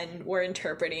 and we're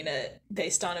interpreting it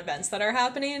based on events that are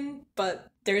happening, but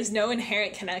there's no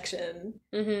inherent connection.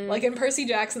 Like in Percy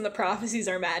Jackson, the prophecies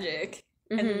are magic,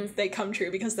 and they come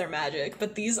true because they're magic,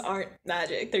 but these aren't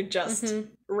magic. They're just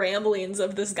ramblings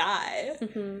of this guy.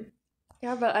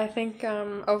 Yeah, but I think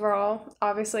overall,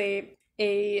 obviously,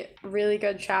 a really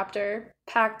good chapter,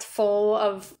 packed full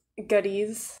of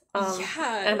goodies.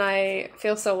 And I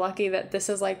feel so lucky that this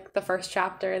is, like, the first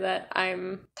chapter that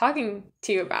I'm talking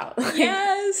to you about. Like,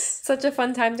 yes! Such a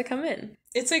fun time to come in.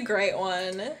 It's a great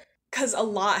one, because a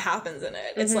lot happens in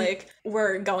it. It's like,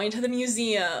 we're going to the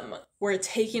museum, we're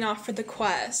taking off for the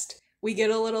quest, we get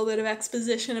a little bit of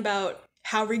exposition about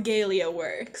how regalia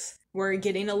works. We're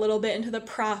getting a little bit into the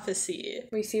prophecy.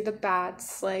 We see the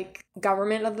bats, like,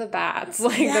 government of the bats,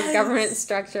 like, the government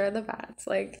structure of the bats.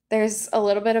 Like, there's a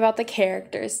little bit about the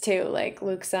characters, too, like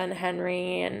Luxa and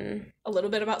Henry, and a little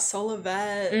bit about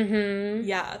Solivet.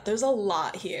 Yeah, there's a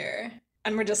lot here.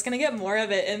 And we're just gonna get more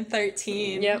of it in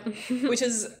 13. Yep. Which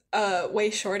is a way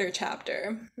shorter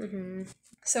chapter.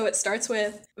 So it starts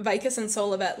with Vicus and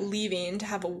Solivet leaving to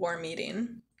have a war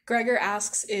meeting. Gregor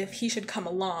asks if he should come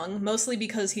along, mostly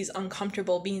because he's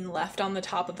uncomfortable being left on the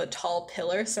top of a tall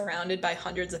pillar surrounded by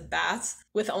hundreds of bats,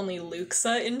 with only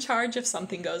Luxa in charge if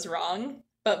something goes wrong.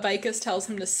 But Vicus tells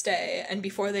him to stay, and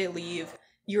before they leave,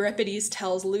 Euripides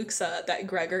tells Luxa that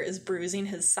Gregor is bruising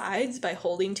his sides by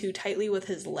holding too tightly with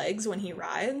his legs when he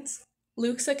rides.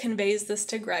 Luxa conveys this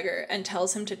to Gregor and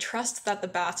tells him to trust that the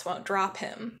bats won't drop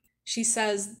him. She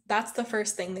says that's the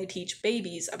first thing they teach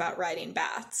babies about riding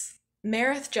bats.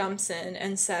 Meredith jumps in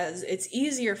and says it's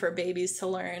easier for babies to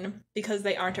learn because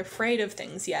they aren't afraid of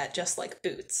things yet, just like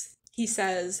Boots. He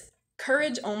says,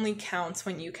 courage only counts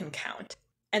when you can count,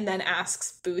 and then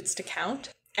asks Boots to count,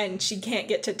 and she can't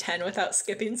get to 10 without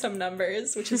skipping some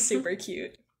numbers, which is super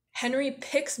cute. Henry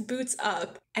picks Boots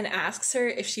up and asks her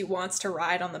if she wants to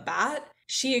ride on the bat.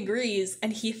 She agrees,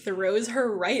 and he throws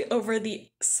her right over the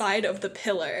side of the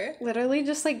pillar. Literally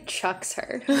just, like, chucks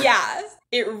her. Yeah,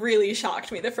 it really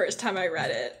shocked me the first time I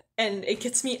read it, and it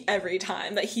gets me every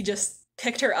time that he just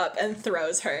picked her up and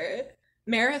throws her.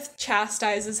 Meredith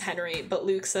chastises Henry, but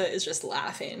Luxa is just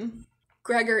laughing.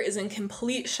 Gregor is in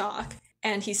complete shock,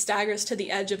 and he staggers to the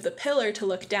edge of the pillar to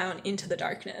look down into the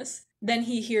darkness. Then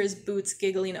he hears Boots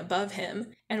giggling above him,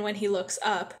 and when he looks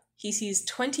up, he sees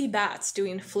 20 bats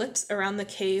doing flips around the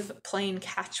cave playing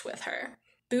catch with her.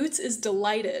 Boots is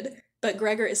delighted, but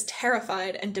Gregor is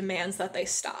terrified and demands that they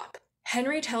stop.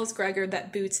 Henry tells Gregor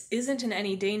that Boots isn't in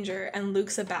any danger, and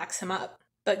Luxa backs him up.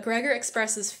 But Gregor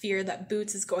expresses fear that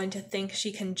Boots is going to think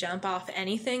she can jump off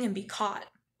anything and be caught.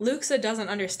 Luxa doesn't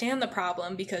understand the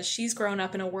problem because she's grown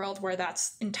up in a world where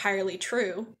that's entirely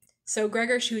true. So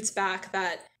Gregor shoots back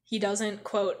that he doesn't,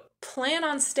 quote, plan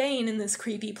on staying in this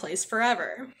creepy place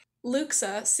forever.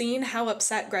 Luxa, seeing how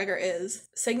upset Gregor is,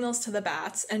 signals to the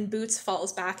bats, and Boots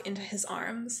falls back into his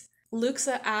arms.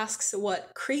 Luxa asks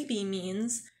what creepy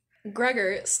means.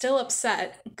 Gregor, still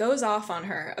upset, goes off on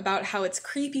her about how it's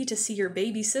creepy to see your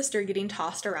baby sister getting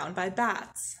tossed around by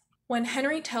bats. When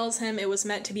Henry tells him it was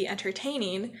meant to be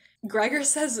entertaining, Gregor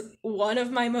says one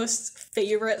of my most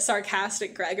favorite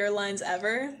sarcastic Gregor lines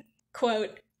ever.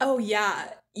 Quote, "Oh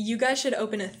yeah, you guys should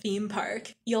open a theme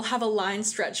park. You'll have a line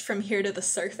stretched from here to the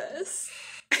surface."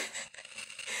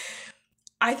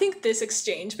 I think this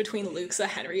exchange between Luxa,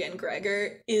 Henry, and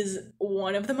Gregor is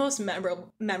one of the most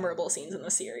memorable scenes in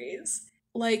the series.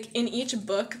 Like, in each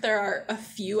book, there are a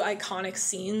few iconic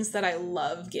scenes that I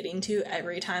love getting to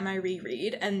every time I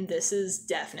reread, and this is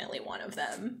definitely one of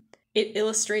them. It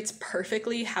illustrates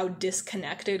perfectly how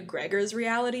disconnected Gregor's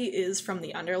reality is from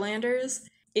the Underlanders.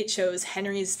 It shows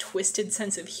Henry's twisted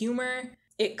sense of humor.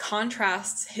 It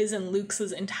contrasts his and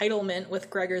Luxa's entitlement with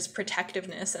Gregor's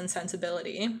protectiveness and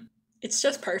sensibility. It's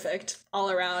just perfect all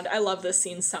around. I love this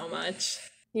scene so much.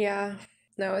 Yeah.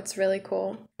 No, it's really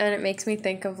cool. And it makes me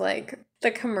think of, like, the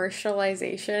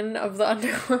commercialization of the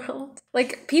underworld.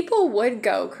 Like, people would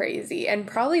go crazy and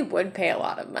probably would pay a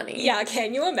lot of money. Yeah,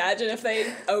 can you imagine if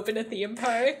they opened a theme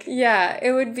park? Yeah,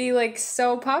 it would be, like,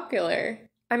 so popular.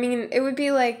 I mean, it would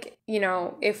be like, you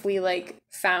know, if we, like,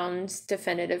 found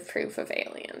definitive proof of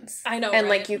aliens. I know, and,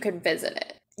 right? like, you could visit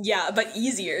it. Yeah, but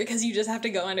easier, because you just have to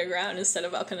go underground instead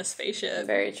of up in a spaceship.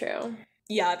 Very true.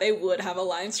 Yeah, they would have a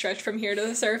line stretched from here to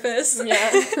the surface.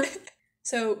 Yeah.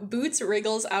 So Boots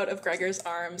wriggles out of Gregor's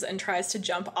arms and tries to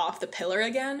jump off the pillar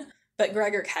again, but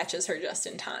Gregor catches her just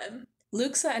in time.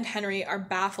 Luxa and Henry are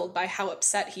baffled by how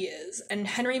upset he is, and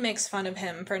Henry makes fun of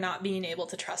him for not being able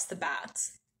to trust the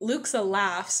bats. Luxa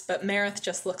laughs, but Marith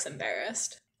just looks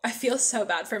embarrassed. I feel so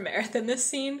bad for Marith in this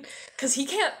scene, because he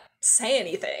can't say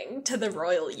anything to the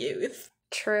royal youth.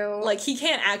 True. Like, he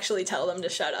can't actually tell them to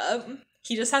shut up.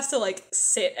 He just has to, like,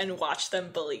 sit and watch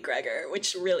them bully Gregor,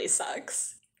 which really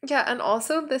sucks. Yeah, and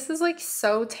also, this is, like,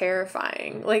 so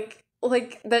terrifying. Like,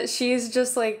 that she's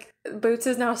just, like, Boots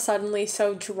is now suddenly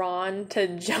so drawn to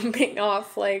jumping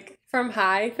off, like, from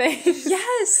high things.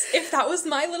 Yes! If that was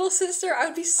my little sister, I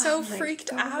would be so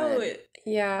freaked out.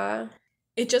 Yeah.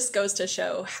 It just goes to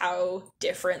show how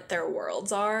different their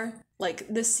worlds are. Like,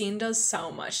 this scene does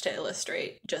so much to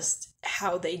illustrate just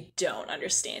how they don't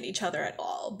understand each other at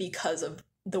all because of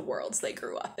the worlds they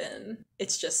grew up in.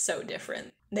 It's just so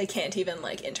different. They can't even,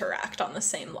 like, interact on the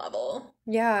same level.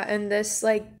 Yeah, and this,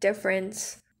 like,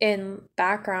 difference in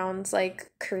backgrounds,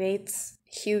 like, creates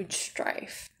huge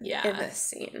strife in this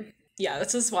scene. Yeah,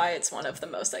 this is why it's one of the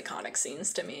most iconic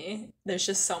scenes to me. There's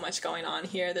just so much going on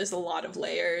here. There's a lot of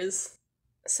layers.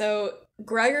 So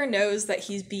Gregor knows that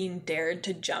he's being dared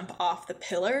to jump off the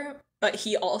pillar, but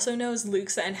he also knows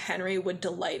Luxa and Henry would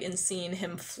delight in seeing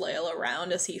him flail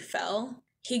around as he fell.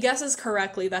 He guesses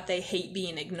correctly that they hate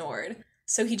being ignored,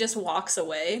 so he just walks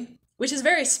away, which is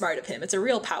very smart of him. It's a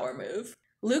real power move.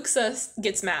 Luxa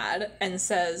gets mad and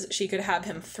says she could have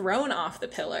him thrown off the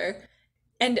pillar,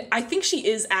 and I think she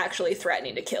is actually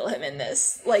threatening to kill him in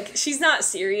this. Like, she's not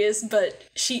serious, but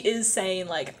she is saying,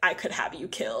 like, I could have you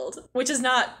killed, which is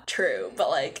not true, but,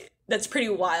 like, that's pretty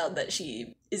wild that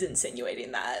she is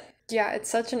insinuating that. Yeah, it's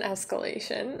such an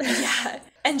escalation. Yeah,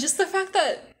 and just the fact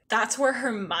that that's where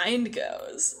her mind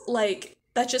goes. Like,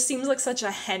 that just seems like such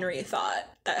a Henry thought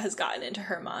that has gotten into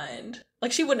her mind.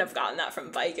 Like, she wouldn't have gotten that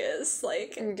from Vicus.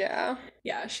 Like,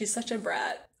 yeah, she's such a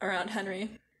brat around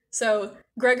Henry. So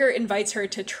Gregor invites her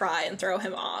to try and throw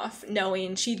him off,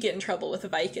 knowing she'd get in trouble with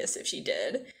Vicus if she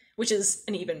did, which is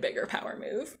an even bigger power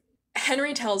move.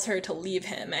 Henry tells her to leave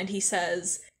him, and he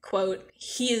says, quote,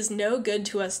 "He is no good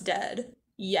to us dead,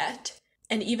 yet,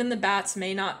 and even the bats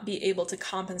may not be able to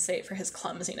compensate for his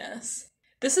clumsiness."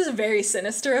 This is very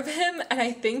sinister of him, and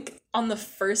I think on the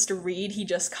first read he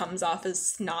just comes off as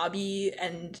snobby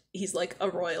and he's like a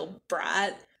royal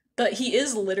brat. But he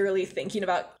is literally thinking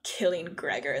about killing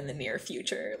Gregor in the near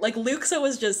future. Like, Luxa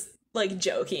was just, like,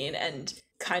 joking and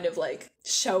kind of, like,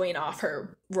 showing off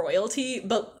her royalty,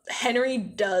 but Henry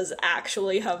does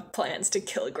actually have plans to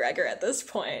kill Gregor at this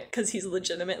point, because he's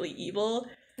legitimately evil.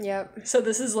 Yep. So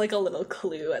this is, like, a little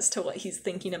clue as to what he's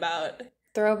thinking about.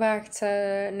 Throwback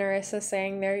to Nerissa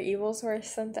saying their evil's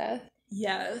worse than death.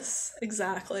 Yes,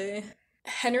 exactly.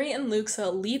 Henry and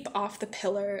Luxa leap off the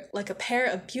pillar like a pair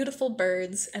of beautiful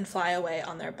birds and fly away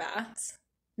on their bats.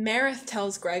 Marith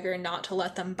tells Gregor not to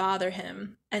let them bother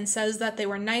him, and says that they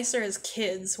were nicer as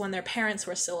kids when their parents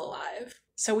were still alive.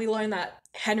 So we learn that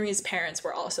Henry's parents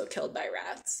were also killed by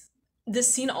rats.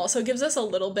 This scene also gives us a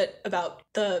little bit about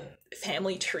the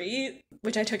family tree.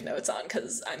 which I took notes on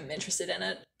because I'm interested in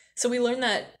it. So we learn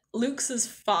that Luke's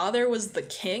father was the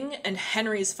king, and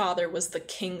Henry's father was the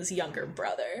king's younger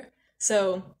brother.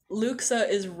 So Luxa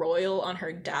is royal on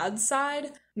her dad's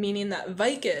side, meaning that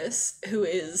Vicus, who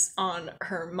is on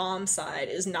her mom's side,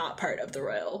 is not part of the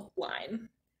royal line.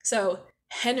 So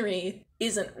Henry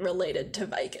isn't related to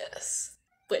Vicus,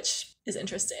 which is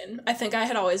interesting. I think I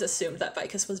had always assumed that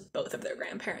Vicus was both of their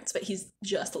grandparents, but he's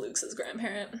just Lux's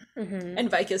grandparent. Mm-hmm.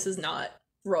 And Vicus is not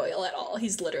royal at all.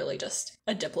 He's literally just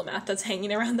a diplomat that's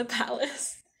hanging around the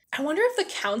palace. I wonder if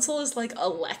the council is, like,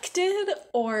 elected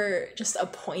or just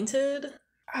appointed.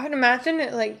 I would imagine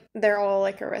it, like, they're all,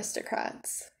 like,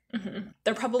 aristocrats. Mm-hmm.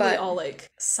 They're probably all, like,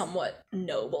 somewhat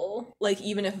noble. Like,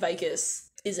 even if Vicus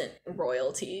isn't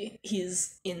royalty,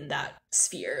 he's in that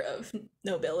sphere of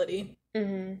nobility.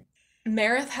 Mm-hmm.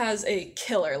 Marith has a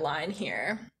killer line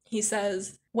here. He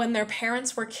says, "When their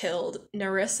parents were killed,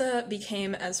 Nerissa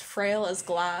became as frail as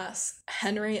glass,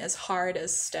 Henry as hard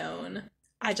as stone."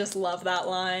 I just love that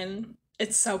line.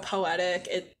 It's so poetic.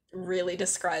 It really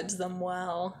describes them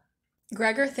well.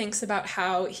 Gregor thinks about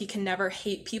how he can never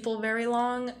hate people very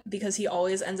long because he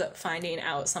always ends up finding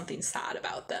out something sad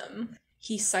about them.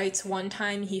 He cites one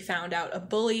time he found out a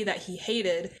bully that he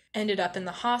hated ended up in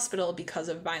the hospital because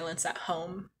of violence at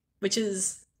home, which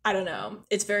is, I don't know,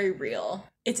 it's very real.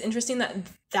 It's interesting that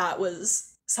that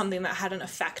was something that had an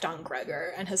effect on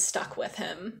Gregor and has stuck with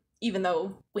him, even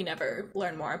though we never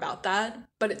learn more about that.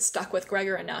 But it stuck with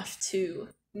Gregor enough to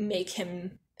make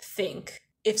him think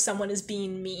if someone is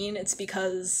being mean, it's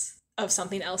because of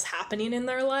something else happening in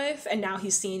their life. And now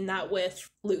he's seeing that with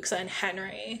Luxa and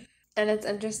Henry. And it's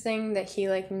interesting that he,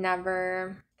 like,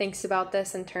 never thinks about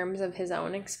this in terms of his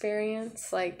own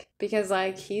experience. Like, because,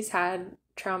 like, he's had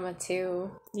trauma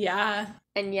too. Yeah.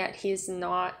 And yet he's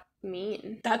not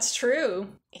mean. That's true.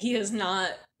 He has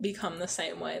not become the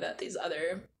same way that these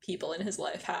other people in his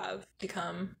life have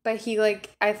become. But he,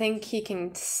 like, I think he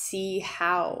can see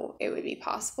how it would be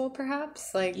possible,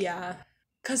 perhaps. Like, yeah.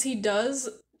 Because he does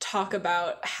talk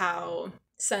about how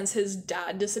since his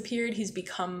dad disappeared, he's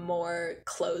become more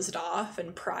closed off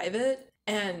and private.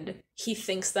 And he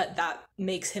thinks that that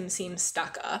makes him seem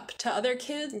stuck up to other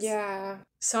kids. Yeah.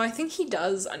 So I think he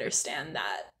does understand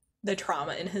that the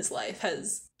trauma in his life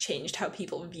has changed how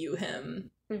people view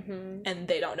him. Mm-hmm. And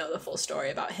they don't know the full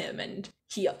story about him. And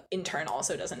he, in turn,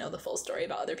 also doesn't know the full story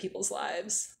about other people's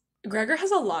lives. Gregor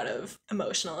has a lot of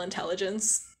emotional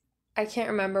intelligence. I can't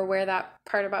remember where that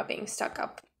part about being stuck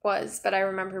up was, but I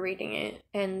remember reading it,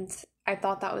 and I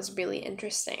thought that was really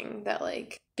interesting that,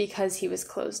 like, because he was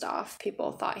closed off,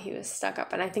 people thought he was stuck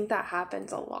up. And I think that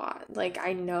happens a lot. Like,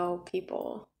 I know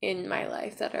people in my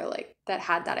life that are, like, that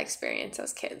had that experience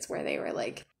as kids where they were,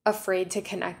 like, afraid to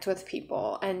connect with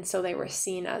people, and so they were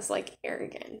seen as, like,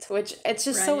 arrogant, which it's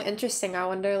just so interesting. I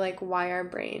wonder, like, why our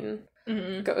brain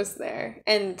goes there.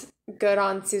 And good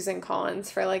on Susan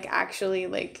Collins for, like, actually,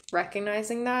 like,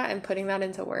 recognizing that and putting that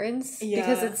into words. Yeah.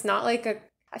 Because it's not like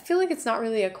I feel like it's not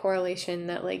really a correlation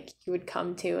that, like, you would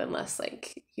come to unless,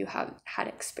 like, you have had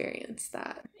experienced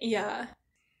that. Yeah.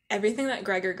 Everything that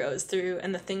Gregor goes through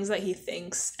and the things that he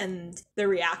thinks and the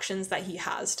reactions that he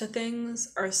has to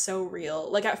things are so real.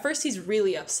 Like, at first he's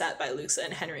really upset by Luxa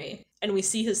and Henry, and we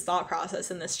see his thought process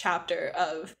in this chapter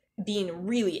of being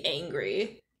really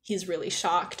angry. He's really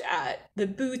shocked at the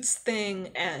boots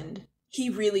thing, and he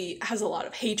really has a lot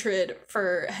of hatred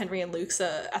for Henry and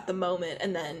Luxa at the moment.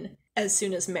 And then as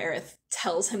soon as Marith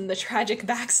tells him the tragic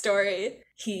backstory,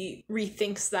 he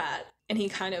rethinks that, and he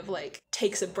kind of, like,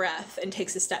 takes a breath and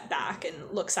takes a step back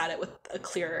and looks at it with a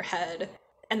clearer head.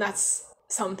 And that's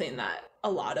something that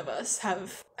a lot of us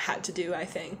have had to do, I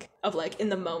think, of, like, in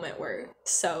the moment we're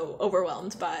so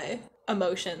overwhelmed by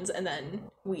emotions, and then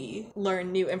we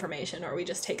learn new information, or we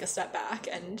just take a step back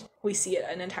and we see it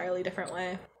an entirely different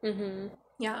way. Mm-hmm.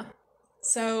 Yeah.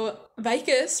 So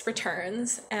Vicus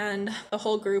returns, and the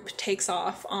whole group takes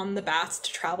off on the bats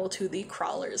to travel to the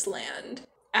Crawler's Land.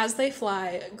 As they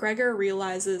fly, Gregor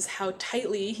realizes how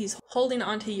tightly he's holding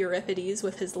onto Euripides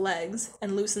with his legs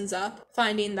and loosens up,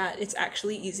 finding that it's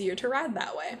actually easier to ride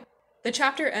that way. The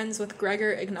chapter ends with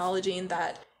Gregor acknowledging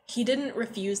that he didn't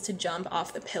refuse to jump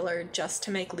off the pillar just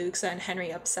to make Luxa and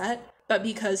Henry upset, but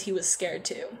because he was scared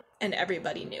to, and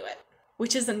everybody knew it.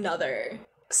 Which is another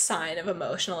sign of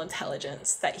emotional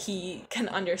intelligence, that he can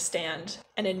understand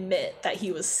and admit that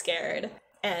he was scared,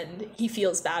 and he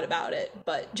feels bad about it,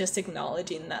 but just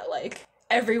acknowledging that, like,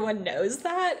 everyone knows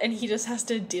that, and he just has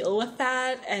to deal with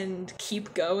that and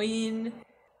keep going.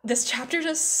 This chapter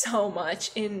does so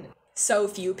much in so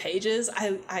few pages.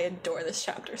 I adore this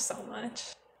chapter so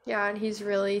much. Yeah, and he's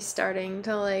really starting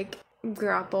to, like,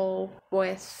 grapple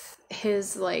with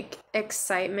his like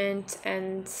excitement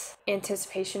and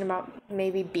anticipation about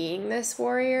maybe being this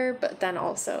warrior, but then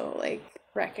also like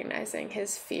recognizing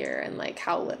his fear and like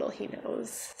how little he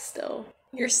knows still.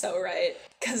 You're so right,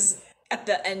 because at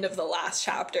the end of the last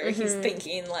chapter, he's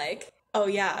thinking like, oh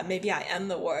yeah, maybe I am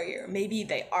the warrior. Maybe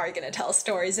they are going to tell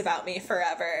stories about me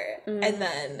forever. And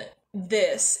then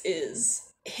this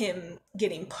is him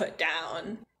getting put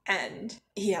down, and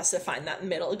he has to find that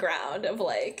middle ground of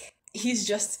like, he's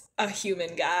just a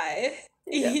human guy.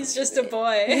 He's just a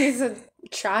boy. He's a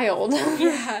child.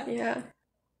 Yeah. Yeah.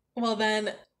 Well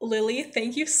then, Lily,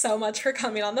 thank you so much for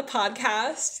coming on the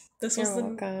podcast. You're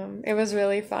welcome. It was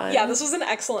really fun. Yeah, this was an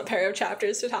excellent pair of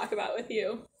chapters to talk about with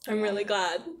you. I'm really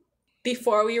glad.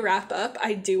 Before we wrap up,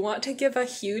 I do want to give a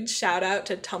huge shout out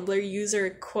to Tumblr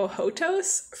user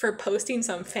Quohotos for posting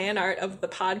some fan art of the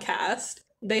podcast.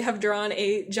 They have drawn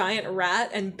a giant rat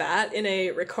and bat in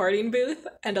a recording booth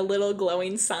and a little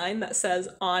glowing sign that says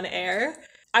 "on air."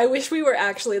 I wish we were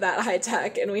actually that high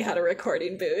tech and we had a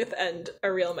recording booth and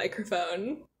a real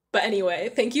microphone. But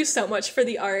anyway, thank you so much for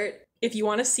the art. If you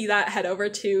want to see that, head over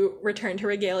to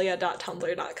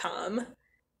returntoregalia.tumblr.com.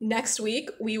 Next week,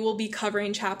 we will be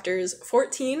covering chapters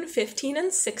 14, 15,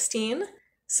 and 16.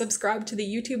 Subscribe to the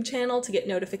YouTube channel to get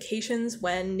notifications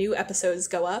when new episodes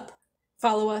go up.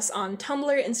 Follow us on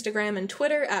Tumblr, Instagram, and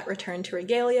Twitter at Return to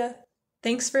Regalia.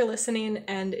 Thanks for listening,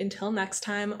 and until next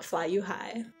time, fly you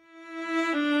high.